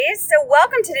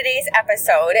welcome to today's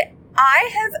episode. I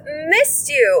have missed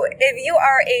you. If you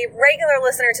are a regular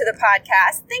listener to the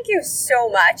podcast, thank you so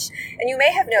much. And you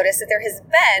may have noticed that there has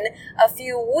been a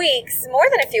few weeks, more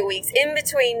than a few weeks, in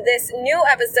between this new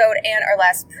episode and our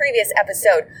last previous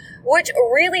episode, which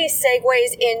really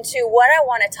segues into what I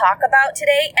want to talk about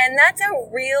today. And that's a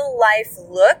real life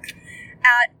look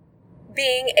at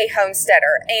being a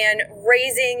homesteader and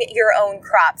raising your own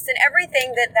crops and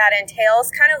everything that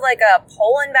entails, kind of like a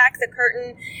pulling back the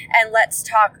curtain and let's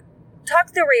talk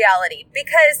the reality,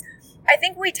 because I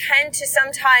think we tend to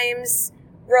sometimes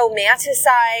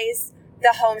romanticize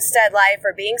the homestead life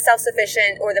or being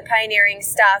self-sufficient or the pioneering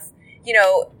stuff,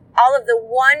 all of the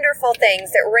wonderful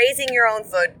things that raising your own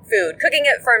food, cooking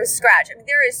it from scratch. I mean,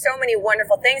 there is so many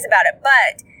wonderful things about it,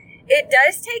 but it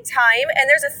does take time, and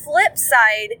there's a flip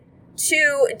side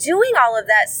to doing all of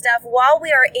that stuff while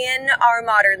we are in our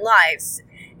modern lives.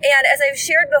 And as I've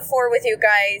shared before with you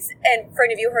guys, and for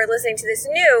any of you who are listening to this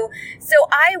new, so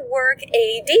I work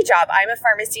a day job. I'm a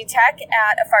pharmacy tech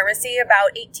at a pharmacy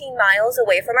about 18 miles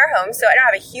away from our home. So I don't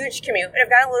have a huge commute, but I've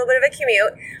got a little bit of a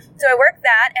commute. So I work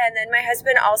that, and then my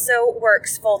husband also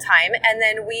works full-time. And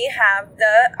then we have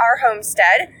our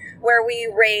homestead, where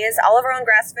we raise all of our own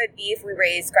grass-fed beef. We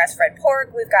raise grass-fed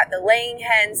pork. We've got the laying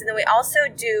hens. And then we also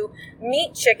do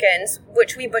meat chickens,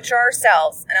 which we butcher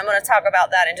ourselves. And I'm going to talk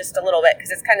about that in just a little bit because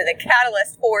it's kind of the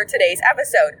catalyst for today's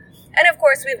episode. And of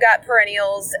course, we've got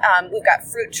perennials. We've got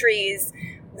fruit trees,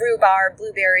 rhubarb,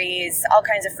 blueberries, all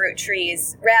kinds of fruit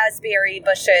trees, raspberry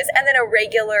bushes, and then a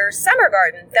regular summer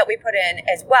garden that we put in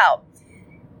as well.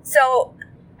 So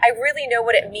I really know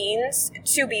what it means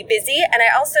to be busy. And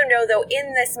I also know, though,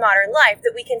 in this modern life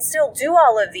that we can still do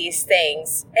all of these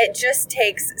things. It just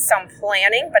takes some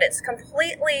planning, but it's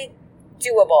completely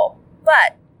doable.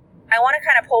 But I want to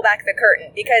kind of pull back the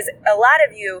curtain, because a lot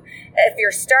of you, if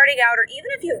you're starting out, or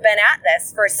even if you've been at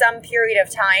this for some period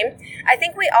of time, I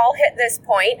think we all hit this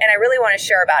point, and I really want to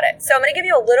share about it. So I'm going to give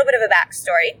you a little bit of a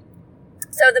backstory.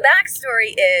 So the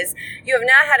backstory is, you have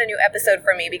not had a new episode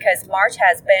from me because March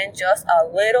has been just a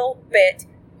little bit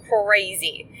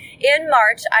crazy. In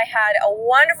March, I had a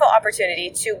wonderful opportunity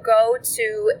to go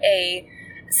to a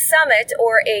summit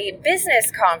or a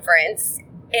business conference,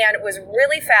 and it was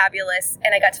really fabulous.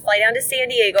 And I got to fly down to San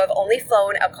Diego. I've only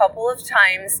flown a couple of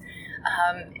times.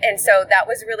 And so that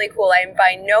was really cool. I'm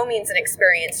by no means an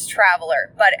experienced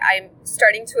traveler, but I'm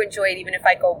starting to enjoy it even if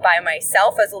I go by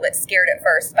myself. I was a little bit scared at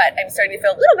first, but I'm starting to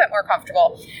feel a little bit more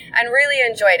comfortable and really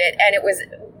enjoyed it. And it was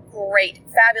great,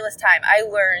 fabulous time. I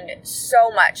learned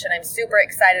so much, and I'm super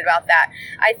excited about that.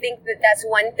 I think that that's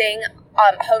one thing,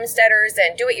 homesteaders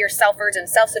and do-it-yourselfers and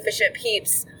self-sufficient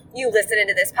peeps, you listen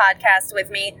into this podcast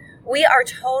with me, we are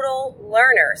total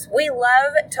learners. We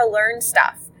love to learn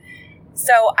stuff.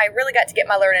 So I really got to get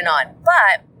my learning on.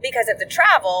 But because of the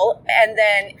travel, and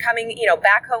then coming,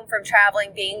 back home from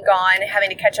traveling, being gone, having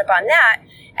to catch up on that,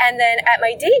 and then at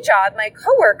my day job, my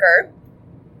coworker,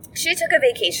 she took a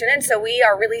vacation, and so we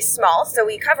are really small, so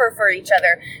we cover for each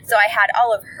other. So I had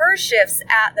all of her shifts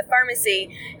at the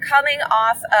pharmacy coming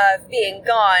off of being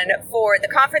gone for the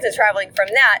conference and traveling from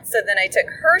that. So then I took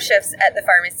her shifts at the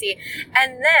pharmacy,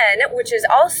 and then, which is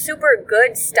all super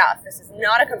good stuff, this is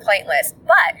not a complaint list,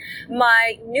 but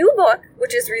my new book,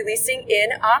 which is releasing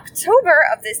in October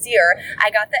of this year, I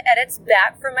got the edits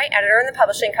back from my editor in the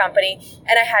publishing company,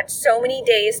 and I had so many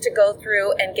days to go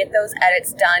through and get those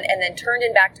edits done and then turned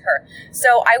in back to her.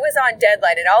 So I was on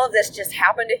deadline, and all of this just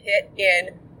happened to hit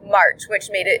in March,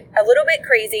 which made it a little bit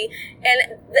crazy.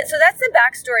 And so that's the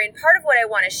backstory. And part of what I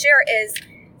want to share is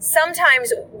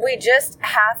sometimes we just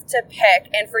have to pick,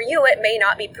 and for you, it may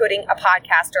not be putting a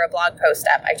podcast or a blog post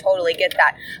up. I totally get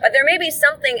that. But there may be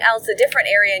something else, a different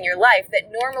area in your life that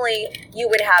normally you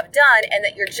would have done and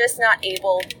that you're just not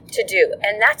able to do.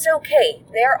 And that's okay.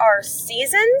 There are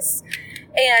seasons,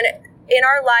 and in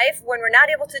our life, when we're not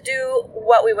able to do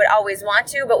what we would always want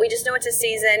to, but we just know it's a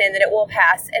season and that it will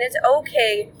pass. And it's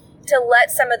okay to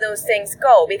let some of those things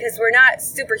go, because we're not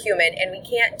superhuman and we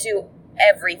can't do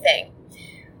everything.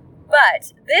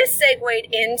 But this segued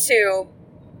into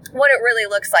what it really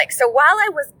looks like. So while I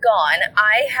was gone,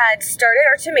 I had started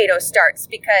our tomato starts,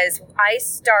 because I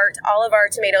start all of our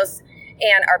tomatoes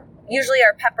and usually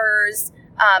our peppers.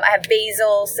 I have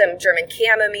basil, some German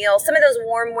chamomile, some of those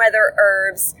warm weather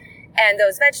herbs, and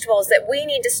those vegetables that we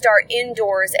need to start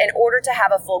indoors in order to have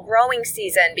a full growing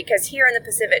season, because here in the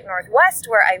Pacific Northwest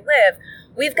where I live,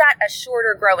 we've got a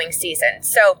shorter growing season.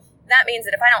 So that means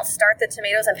that if I don't start the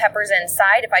tomatoes and peppers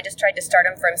inside, if I just tried to start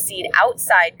them from seed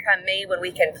outside come May when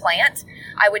we can plant,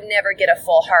 I would never get a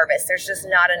full harvest. There's just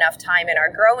not enough time in our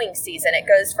growing season. It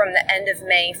goes from the end of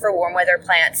May for warm weather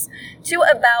plants to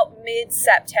about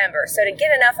mid-September. So to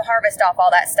get enough harvest off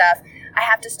all that stuff, I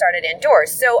have to start it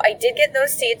indoors. So I did get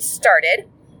those seeds started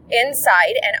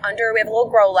inside and under. We have a little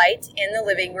grow light in the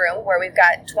living room where we've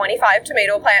got 25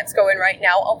 tomato plants going right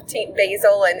now,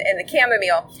 basil and the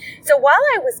chamomile. So while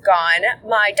I was gone,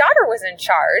 my daughter was in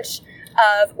charge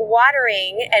of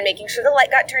watering and making sure the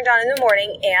light got turned on in the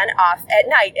morning and off at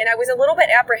night. And I was a little bit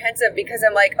apprehensive because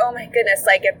I'm like, oh my goodness,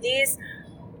 like if these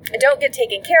don't get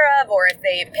taken care of or if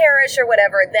they perish or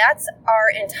whatever, that's our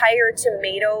entire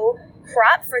tomato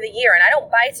crop for the year. And I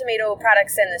don't buy tomato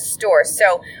products in the store.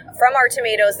 So from our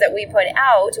tomatoes that we put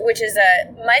out, which is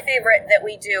my favorite that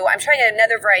we do, I'm trying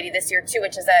another variety this year too,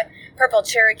 which is a purple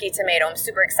Cherokee tomato. I'm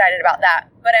super excited about that.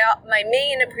 But my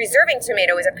main preserving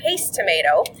tomato is a paste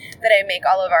tomato that I make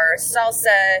all of our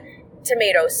salsa,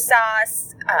 tomato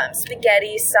sauce,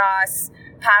 spaghetti sauce,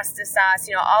 pasta sauce,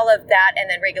 all of that, and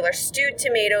then regular stewed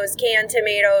tomatoes, canned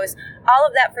tomatoes, all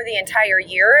of that for the entire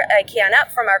year. I can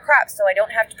up from our crops, so I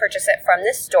don't have to purchase it from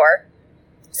this store.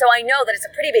 So I know that it's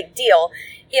a pretty big deal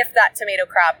if that tomato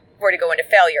crop were to go into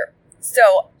failure.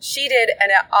 So she did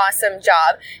an awesome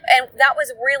job, and that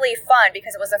was really fun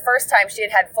because it was the first time she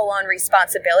had full-on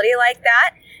responsibility like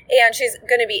that, and she's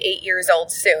going to be 8 years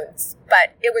old soon.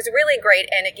 But it was really great,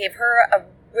 and it gave her a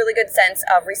really good sense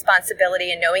of responsibility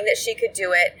and knowing that she could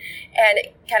do it and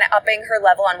kind of upping her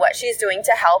level on what she's doing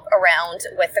to help around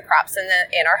with the crops in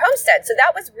our homestead. So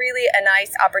that was really a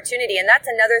nice opportunity. And that's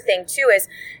another thing too, is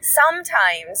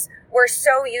sometimes we're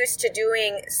so used to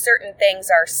doing certain things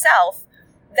ourselves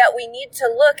that we need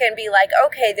to look and be like,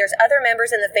 okay, there's other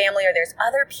members in the family or there's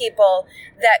other people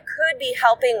that could be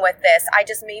helping with this. I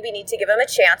just maybe need to give them a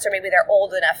chance, or maybe they're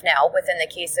old enough now within the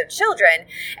case of children.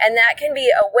 And that can be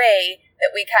a way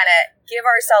that we kind of give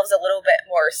ourselves a little bit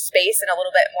more space and a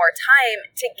little bit more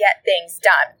time to get things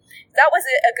done. That was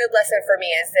a good lesson for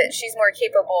me, is that she's more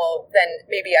capable than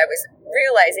maybe I was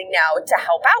realizing now to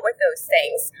help out with those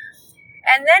things.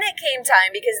 And then it came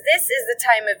time, because this is the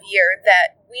time of year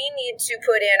that we need to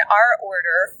put in our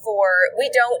order for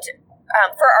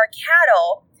our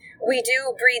cattle. We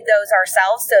do breed those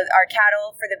ourselves. So our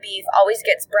cattle for the beef always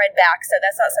gets bred back. So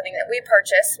that's not something that we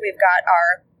purchase. We've got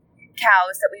our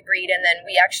cows that we breed, and then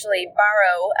we actually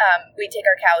borrow, we take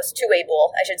our cows to a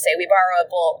bull, I should say. We borrow a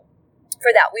bull for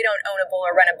that. We don't own a bull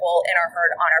or run a bull in our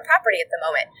herd on our property at the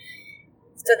moment.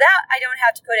 So that I don't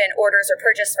have to put in orders or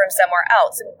purchase from somewhere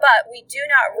else. But we do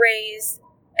not raise,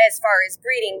 as far as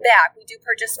breeding back, we do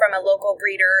purchase from a local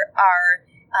breeder our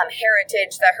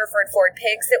heritage, the Hereford Ford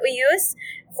pigs that we use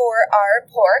for our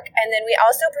pork. And then we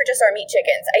also purchase our meat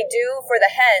chickens. I do, for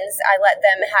the hens, I let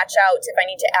them hatch out if I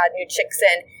need to add new chicks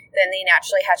in. Then they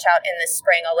naturally hatch out in the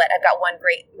spring. I've got one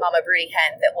great mama broody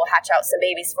hen that will hatch out some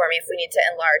babies for me if we need to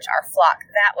enlarge our flock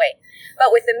that way.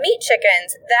 But with the meat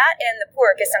chickens, that and the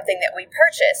pork is something that we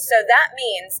purchase. So that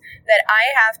means that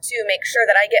I have to make sure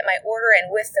that I get my order in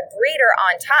with the breeder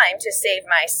on time to save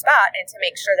my spot and to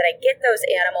make sure that I get those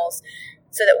animals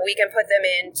so that we can put them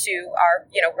into our,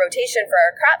 rotation for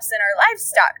our crops and our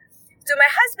livestock. So my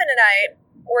husband and I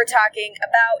were talking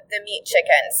about the meat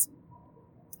chickens.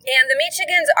 And the meat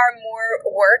chickens are more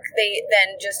work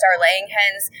than just our laying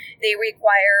hens. They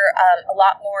require a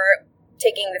lot more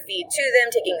taking the feed to them,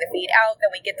 taking the feed out.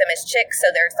 Then we get them as chicks, so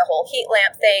there's the whole heat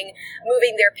lamp thing,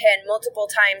 moving their pen multiple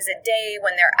times a day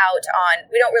when they're out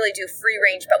on. We don't really do free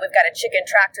range, but we've got a chicken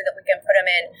tractor that we can put them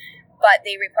in. But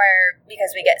they require, because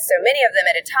we get so many of them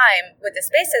at a time, with the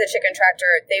space of the chicken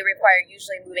tractor, they require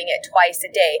usually moving it twice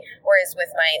a day. Whereas with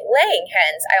my laying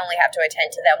hens, I only have to attend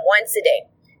to them once a day.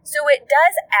 So it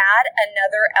does add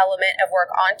another element of work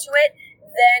onto it.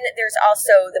 Then there's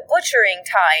also the butchering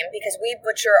time, because we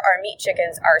butcher our meat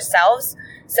chickens ourselves.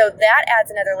 So that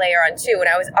adds another layer on too. And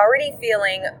I was already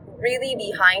feeling really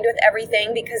behind with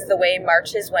everything because of the way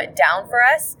March has went down for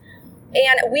us.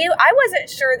 And I wasn't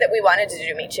sure that we wanted to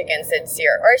do meat chickens this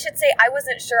year. Or I should say, I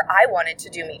wasn't sure I wanted to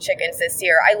do meat chickens this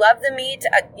year. I love the meat,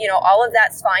 all of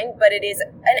that's fine, but it is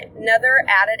another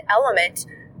added element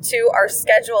to our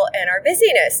schedule and our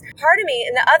busyness. Part of me,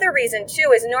 and the other reason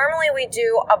too, is normally we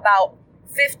do about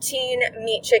 15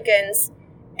 meat chickens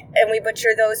and we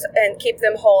butcher those and keep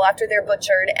them whole after they're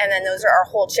butchered, and then those are our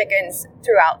whole chickens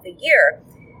throughout the year.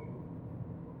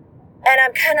 And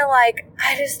I'm kind of like,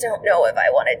 I just don't know if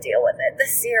I want to deal with it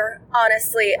this year.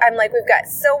 Honestly, I'm like, we've got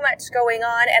so much going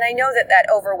on, and I know that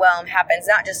overwhelm happens,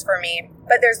 not just for me,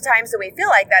 but there's times that we feel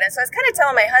like that. And so I was kind of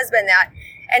telling my husband that,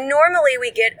 And normally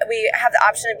we have the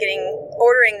option of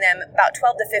ordering them about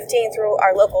 12 to 15 through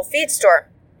our local feed store.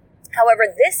 However,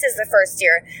 this is the first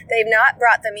year they've not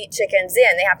brought the meat chickens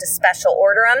in. They have to special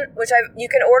order them, which you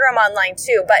can order them online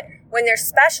too. But when they're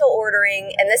special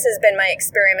ordering, and this has been my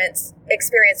experience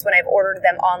when I've ordered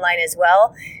them online as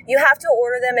well, you have to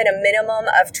order them in a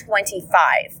minimum of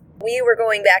 25. We were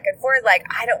going back and forth like,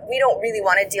 we don't really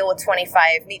want to deal with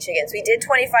 25 meat chickens. We did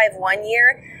 25 one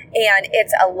year, and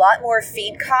it's a lot more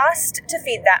feed cost to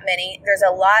feed that many. There's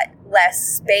a lot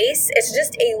less space. It's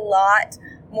just a lot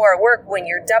more work when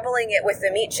you're doubling it with the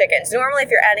meat chickens. Normally, if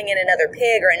you're adding in another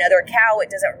pig or another cow, it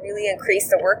doesn't really increase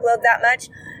the workload that much.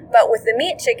 But with the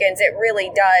meat chickens, it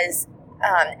really does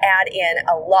add in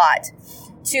a lot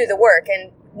to the work.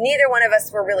 And neither one of us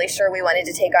were really sure we wanted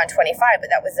to take on 25, but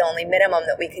that was the only minimum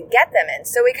that we could get them in.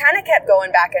 So we kind of kept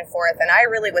going back and forth, and I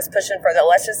really was pushing for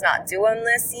let's just not do them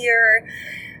this year.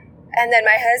 And then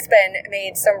my husband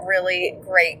made some really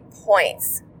great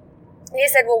points. He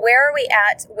said, well, where are we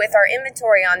at with our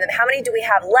inventory on them? How many do we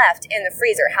have left in the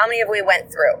freezer? How many have we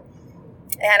went through?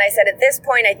 And I said, at this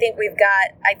point, I think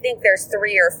there's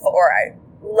 3 or 4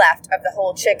 left of the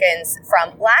whole chickens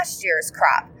from last year's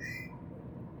crop.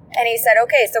 And he said,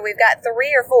 okay, so we've got 3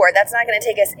 or 4. That's not going to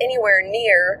take us anywhere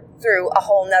near through a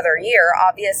whole nother year,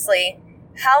 obviously.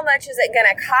 How much is it going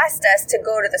to cost us to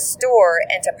go to the store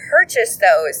and to purchase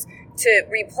those to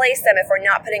replace them if we're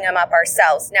not putting them up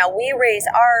ourselves? Now, we raise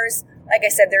ours. Like I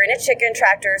said, they're in a chicken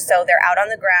tractor, so they're out on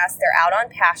the grass, they're out on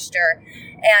pasture,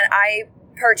 and I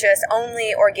purchase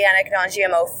only organic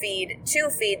non-GMO feed to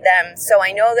feed them, so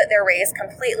I know that they're raised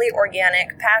completely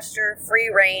organic, pasture, free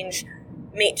range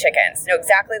meat chickens. Know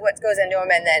exactly what goes into them,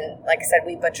 and then, like I said,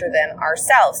 we butcher them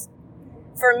ourselves.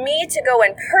 For me to go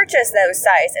and purchase those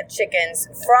size of chickens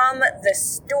from the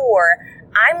store,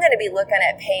 I'm going to be looking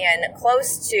at paying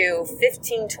close to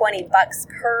 $15-20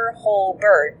 per whole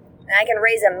bird. And I can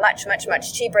raise them much, much,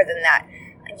 much cheaper than that.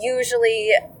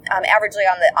 Usually, averagely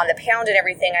on the pound and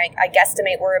everything, I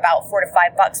guesstimate we're about $4 to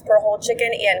 $5 per whole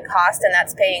chicken in cost, and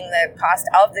that's paying the cost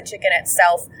of the chicken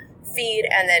itself, feed,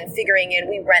 and then figuring in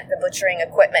we rent the butchering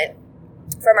equipment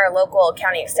from our local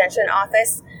county extension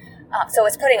office. So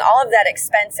it's putting all of that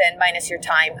expense in minus your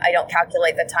time. I don't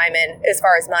calculate the time in as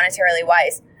far as monetarily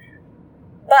wise.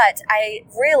 But I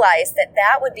realized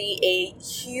that would be a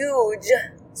huge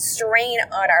strain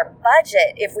on our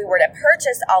budget if we were to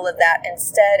purchase all of that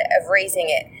instead of raising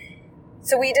it.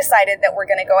 So we decided that we're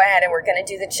going to go ahead and we're going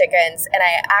to do the chickens. And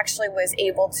I actually was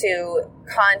able to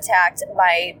contact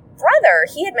my brother.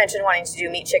 He had mentioned wanting to do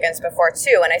meat chickens before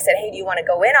too. And I said, hey, do you want to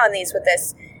go in on these with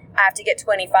this? I have to get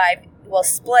 25. We'll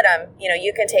split them.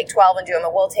 You can take 12 and do them,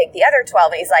 and we'll take the other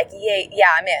 12. And he's like, yeah,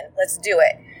 I'm in. Let's do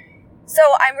it. So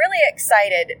I'm really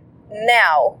excited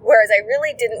now, whereas I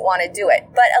really didn't want to do it.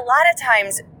 But a lot of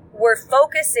times we're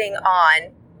focusing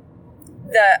on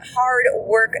the hard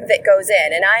work that goes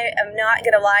in. And I am not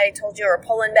going to lie, I told you we're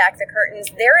pulling back the curtains.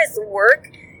 There is work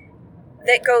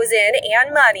that goes in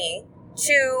and money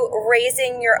to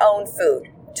raising your own food,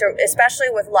 especially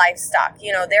with livestock.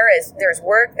 There's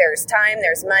work, there's time,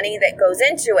 there's money that goes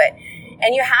into it.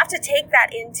 And you have to take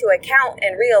that into account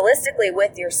and realistically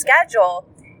with your schedule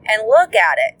and look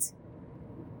at it.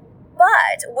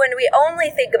 But when we only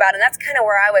think about, and that's kind of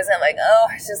where I was, I'm like, oh,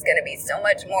 it's just going to be so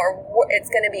much more, it's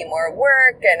going to be more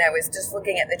work, and I was just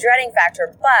looking at the dreading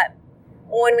factor. But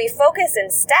when we focus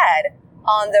instead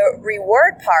on the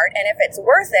reward part, and if it's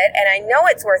worth it, and I know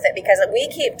it's worth it because we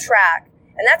keep track,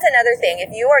 and that's another thing, if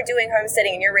you are doing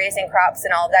homesteading and you're raising crops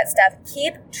and all of that stuff,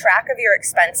 keep track of your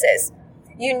expenses.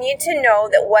 You need to know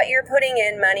that what you're putting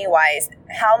in money-wise,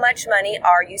 how much money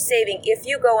are you saving if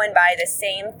you go and buy the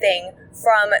same thing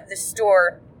from the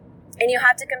store, and you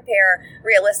have to compare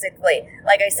realistically.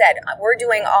 Like I said, we're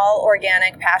doing all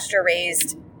organic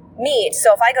pasture-raised meat,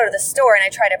 so if I go to the store and I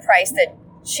try to price the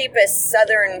cheapest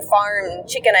southern farm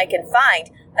chicken I can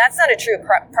find, that's not a true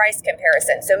price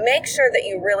comparison. So make sure that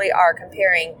you really are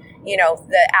comparing,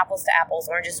 the apples to apples,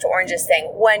 oranges to oranges thing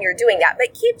when you're doing that.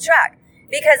 But keep track.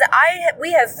 Because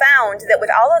we have found that with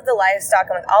all of the livestock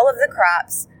and with all of the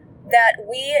crops, that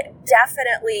we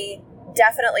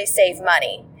definitely save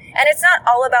money. And it's not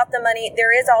all about the money.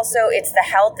 There is also, it's the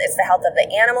health of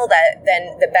the animal,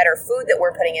 then the better food that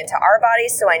we're putting into our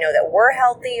bodies. So I know that we're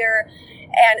healthier.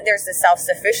 And there's the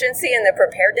self-sufficiency and the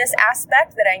preparedness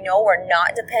aspect that I know we're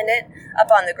not dependent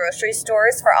upon the grocery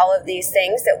stores for all of these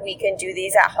things, that we can do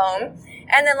these at home.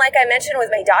 And then, like I mentioned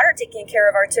with my daughter taking care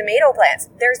of our tomato plants,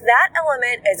 there's that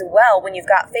element as well when you've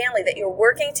got family, that you're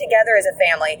working together as a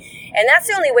family. And that's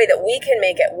the only way that we can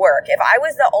make it work. If I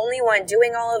was the only one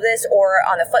doing all of this, or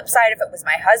on the flip side, if it was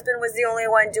my husband was the only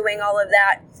one doing all of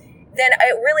that, then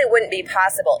it really wouldn't be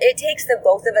possible. It takes the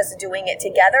both of us doing it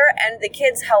together and the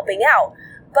kids helping out,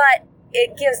 but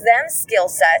it gives them skill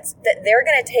sets that they're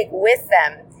going to take with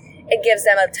them. It gives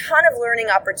them a ton of learning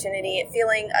opportunity,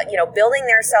 feeling, building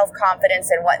their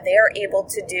self-confidence in what they're able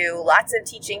to do, lots of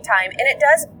teaching time. And it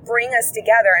does bring us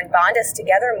together and bond us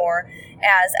together more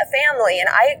as a family. And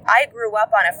I grew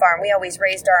up on a farm. We always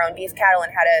raised our own beef cattle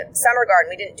and had a summer garden.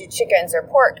 We didn't do chickens or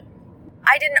pork.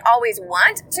 I didn't always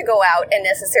want to go out and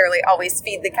necessarily always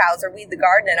feed the cows or weed the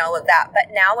garden and all of that.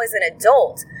 But now as an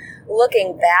adult,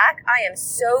 looking back, I am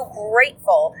so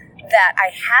grateful that I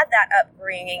had that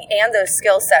upbringing and those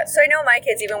skill sets. So I know my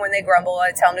kids, even when they grumble,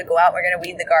 I tell them to go out, we're going to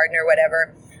weed the garden or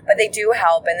whatever, but they do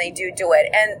help and they do it.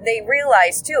 And they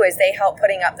realize too, as they help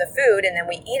putting up the food and then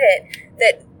we eat it,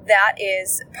 that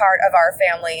is part of our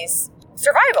family's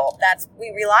survival.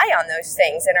 We rely on those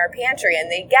things in our pantry,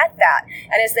 and they get that.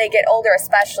 And as they get older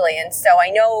especially, and so I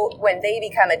know when they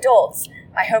become adults,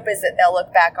 my hope is that they'll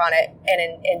look back on it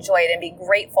and enjoy it and be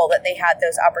grateful that they had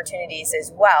those opportunities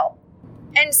as well.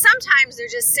 And sometimes there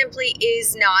just simply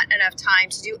is not enough time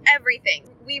to do everything.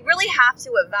 We really have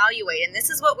to evaluate, and this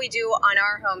is what we do on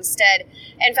our homestead.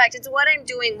 In fact, it's what I'm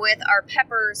doing with our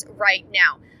peppers right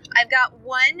now. I've got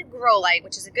one grow light,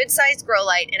 which is a good sized grow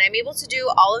light, and I'm able to do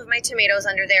all of my tomatoes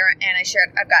under there, and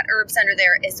I've got herbs under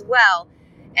there as well.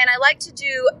 And I like to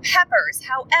do peppers.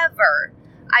 However,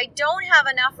 I don't have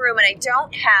enough room and I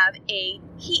don't have a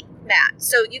heat mat.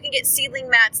 So you can get seedling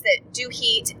mats that do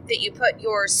heat, that you put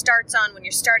your starts on when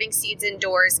you're starting seeds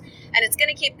indoors, and it's going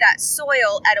to keep that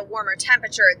soil at a warmer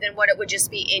temperature than what it would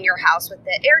just be in your house with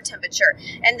the air temperature.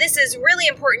 And this is really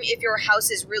important if your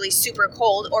house is really super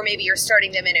cold, or maybe you're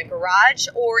starting them in a garage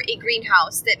or a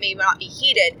greenhouse that may not be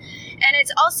heated. And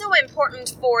it's also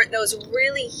important for those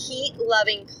really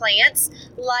heat-loving plants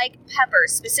like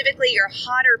peppers, specifically your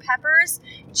hotter peppers.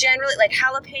 Generally, like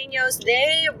jalapenos,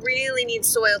 they really need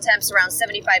soil temps around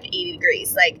 75 to 80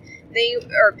 degrees.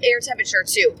 Or air temperature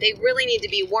too. They really need to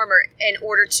be warmer in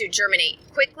order to germinate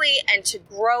quickly and to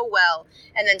grow well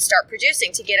and then start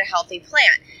producing to get a healthy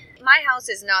plant. My house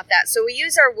is not that, so we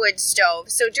use our wood stove.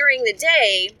 So during the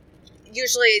day,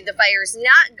 usually the fire's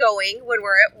not going when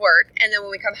we're at work, and then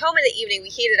when we come home in the evening, we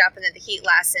heat it up and then the heat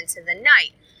lasts into the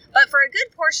night. But for a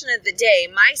good portion of the day,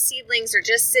 my seedlings are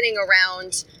just sitting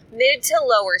around mid to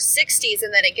lower 60s,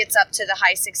 and then it gets up to the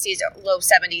high 60s or low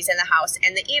 70s in the house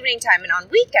in the evening time and on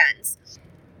weekends.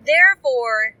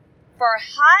 Therefore, for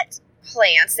hot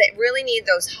plants that really need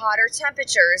those hotter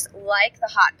temperatures, like the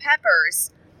hot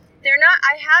peppers,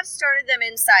 I have started them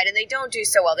inside and they don't do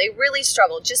so well. They really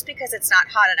struggle just because it's not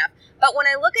hot enough. But when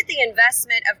I look at the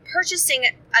investment of purchasing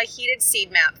a heated seed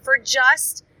mat for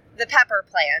just the pepper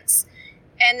plants,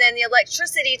 and then the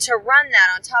electricity to run that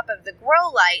on top of the grow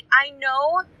light, I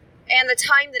know, and the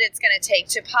time that it's going to take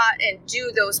to pot and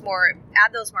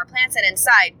add those more plants in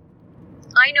inside,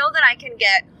 I know that I can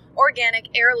get organic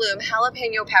heirloom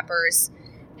jalapeno peppers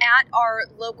at our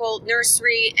local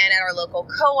nursery and at our local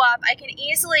co-op. I can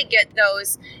easily get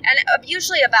those, and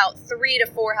usually about 3 to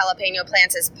 4 jalapeno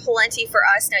plants is plenty for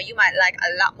us. Now, you might like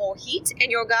a lot more heat in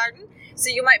your garden, so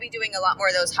you might be doing a lot more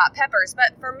of those hot peppers.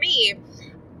 But for me,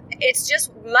 it's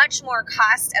just much more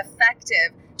cost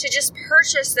effective to just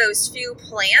purchase those few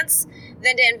plants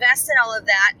than to invest in all of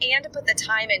that and to put the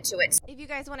time into it. If you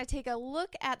guys want to take a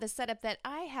look at the setup that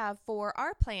I have for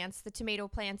our plants, the tomato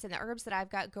plants and the herbs that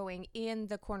I've got going in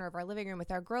the corner of our living room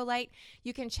with our grow light,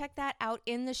 you can check that out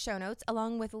in the show notes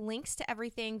along with links to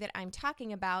everything that I'm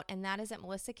talking about, and that is at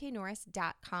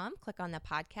melissaknorris.com. Click on the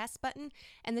podcast button,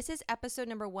 and this is episode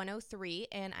number 103,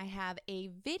 and I have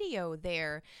a video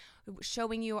there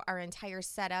showing you our entire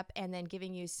setup and then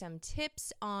giving you some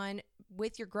tips on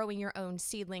with your growing your own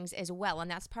seedlings as well. And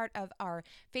that's part of our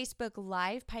Facebook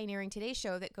Live Pioneering Today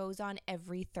show that goes on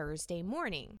every Thursday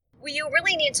morning. Well, you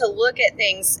really need to look at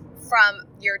things from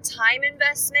your time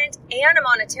investment and a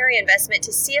monetary investment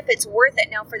to see if it's worth it.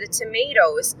 Now, for the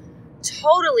tomatoes,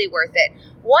 totally worth it.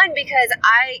 One, because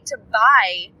to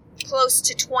buy close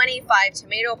to 25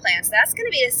 tomato plants, that's going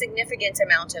to be a significant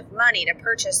amount of money to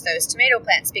purchase those tomato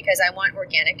plants because I want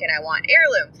organic and I want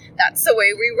heirloom. That's the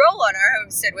way we roll on our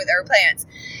homestead with our plants.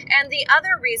 And the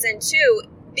other reason too,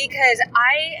 because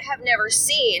I have never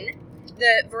seen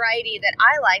the variety that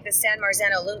I like, the San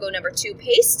Marzano Lungo No. 2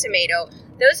 paste tomato.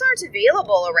 Those aren't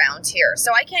available around here,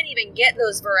 so I can't even get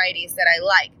those varieties that I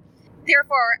like.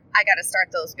 Therefore, I got to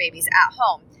start those babies at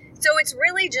home. So it's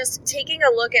really just taking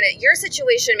a look at it. Your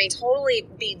situation may totally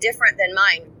be different than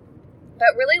mine, but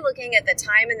really looking at the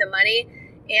time and the money,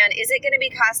 and is it going to be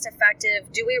cost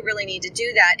effective? Do we really need to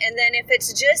do that? And then if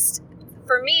it's just,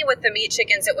 for me with the meat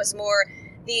chickens, it was more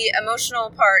the emotional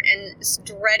part and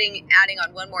dreading adding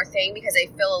on one more thing because I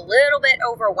feel a little bit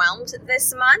overwhelmed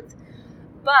this month.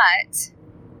 But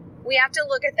we have to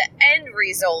look at the end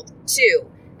result too.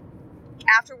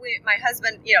 After my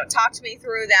husband, talked me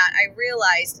through that, I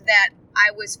realized that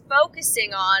I was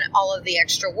focusing on all of the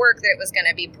extra work that it was going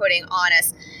to be putting on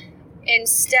us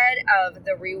instead of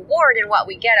the reward and what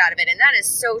we get out of it. And that is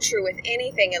so true with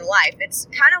anything in life. It's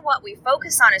kind of what we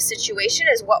focus on a situation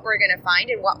is what we're going to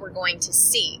find and what we're going to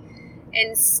see.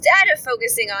 Instead of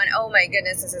focusing on, oh my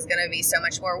goodness, this is going to be so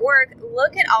much more work,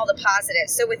 look at all the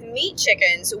positives. So with meat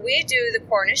chickens, we do the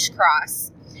Cornish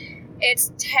cross.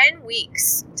 It's 10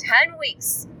 weeks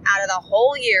out of the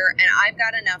whole year, and I've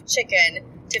got enough chicken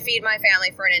to feed my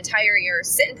family for an entire year,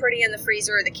 sitting pretty in the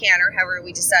freezer or the canner, however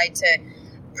we decide to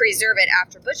preserve it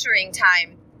after butchering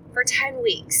time, for 10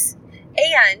 weeks.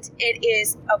 And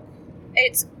it's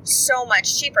so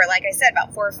much cheaper. Like I said,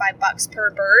 about $4 or $5 per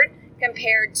bird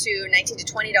compared to $19 to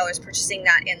 $20 purchasing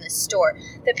that in the store.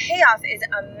 The payoff is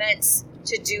immense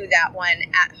to do that one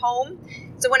at home.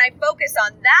 So when I focus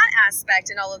on that aspect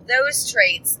and all of those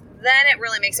traits, then it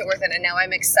really makes it worth it. And now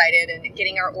I'm excited and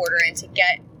getting our order in to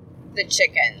get the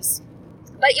chickens.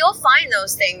 But you'll find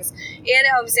those things in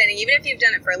homesteading, even if you've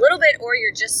done it for a little bit or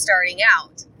you're just starting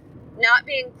out. Not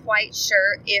being quite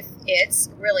sure if it's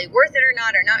really worth it or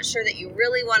not sure that you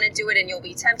really want to do it, and you'll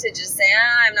be tempted to say,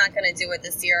 I'm not going to do it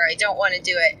this year, I don't want to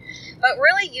do it. But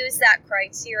really use that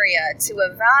criteria to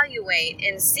evaluate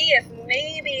and see if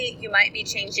maybe you might be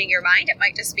changing your mind. It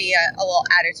might just be a little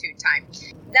attitude time.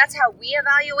 That's how we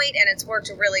evaluate, and it's worked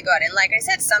really good. And like I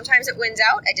said, sometimes it wins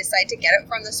out. I decide to get it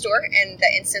from the store in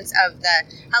the instance of the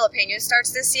jalapeno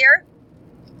starts this year.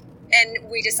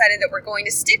 And we decided that we're going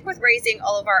to stick with raising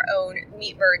all of our own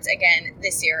meat birds again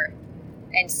this year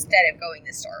instead of going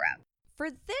the store route. For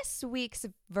this week's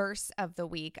verse of the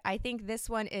week, I think this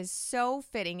one is so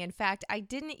fitting. In fact, I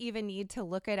didn't even need to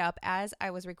look it up as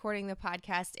I was recording the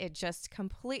podcast. It just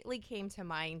completely came to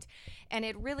mind. And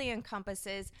it really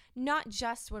encompasses not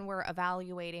just when we're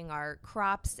evaluating our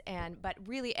crops but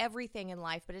really everything in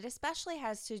life. But it especially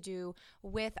has to do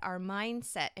with our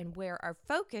mindset and where our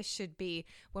focus should be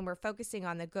when we're focusing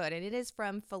on the good. And it is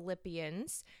from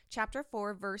Philippians chapter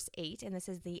 4, verse 8. And this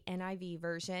is the NIV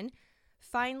version.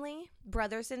 Finally,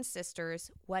 brothers and sisters,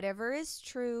 whatever is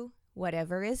true,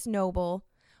 whatever is noble,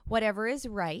 whatever is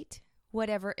right,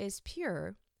 whatever is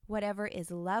pure, whatever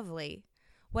is lovely,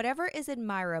 whatever is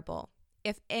admirable,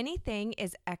 if anything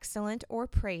is excellent or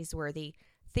praiseworthy,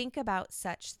 think about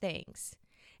such things.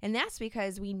 And that's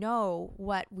because we know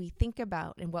what we think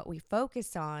about and what we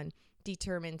focus on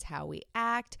determines how we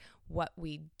act, what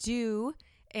we do,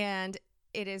 and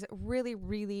it is really,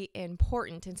 really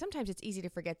important. And sometimes it's easy to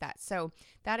forget that. So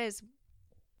that is,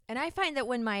 and I find that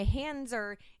when my hands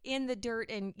are in the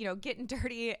dirt and, getting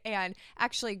dirty and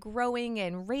actually growing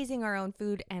and raising our own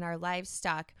food and our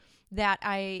livestock, that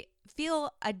I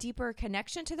feel a deeper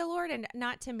connection to the Lord. And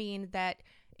not to mean that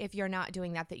if you're not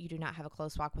doing that you do not have a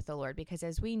close walk with the Lord, because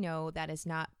as we know, that is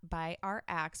not by our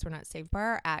acts. We're not saved by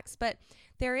our acts, but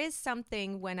there is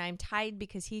something when I'm tied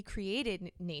because he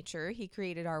created nature, he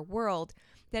created our world,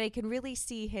 that I can really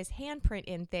see his handprint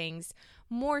in things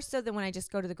more so than when I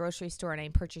just go to the grocery store and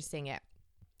I'm purchasing it.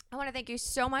 I want to thank you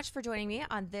so much for joining me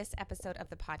on this episode of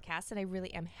the podcast, and I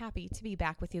really am happy to be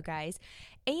back with you guys.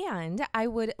 And I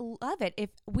would love it if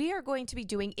we are going to be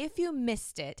doing, if you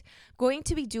missed it, going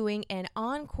to be doing an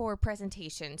encore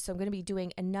presentation. So I'm going to be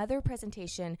doing another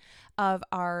presentation of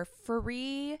our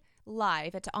free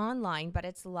live, it's online, but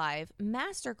it's live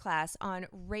masterclass on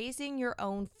raising your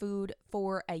own food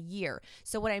for a year.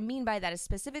 So what I mean by that is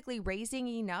specifically raising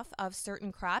enough of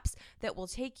certain crops that will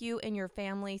take you and your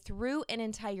family through an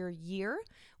entire year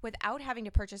without having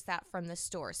to purchase that from the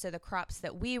store. So the crops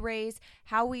that we raise,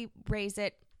 how we raise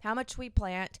it, how much we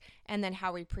plant, and then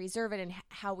how we preserve it and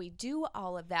how we do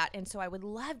all of that. And so I would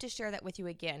love to share that with you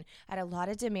again. I had a lot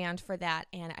of demand for that,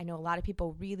 and I know a lot of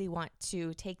people really want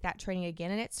to take that training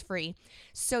again, and it's free.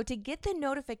 So to get the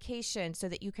notification so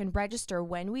that you can register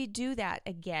when we do that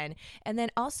again, and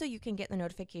then also you can get the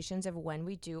notifications of when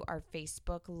we do our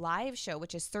Facebook live show,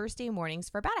 which is Thursday mornings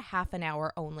for about a half an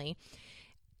hour only.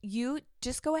 You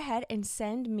just go ahead and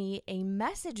send me a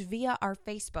message via our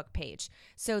Facebook page.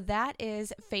 So that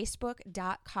is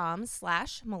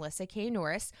facebook.com/Melissa K.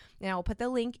 Norris. And I'll put the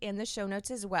link in the show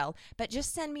notes as well. But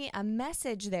just send me a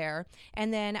message there.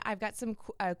 And then I've got some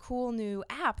cool new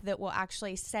app that will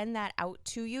actually send that out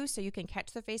to you so you can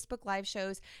catch the Facebook live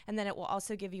shows. And then it will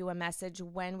also give you a message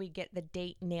when we get the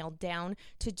date nailed down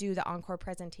to do the encore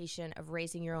presentation of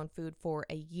raising your own food for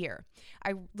a year.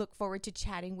 I look forward to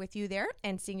chatting with you there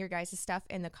and seeing your guys' stuff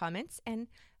in the comments. And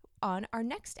on our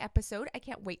next episode. I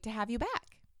can't wait to have you back.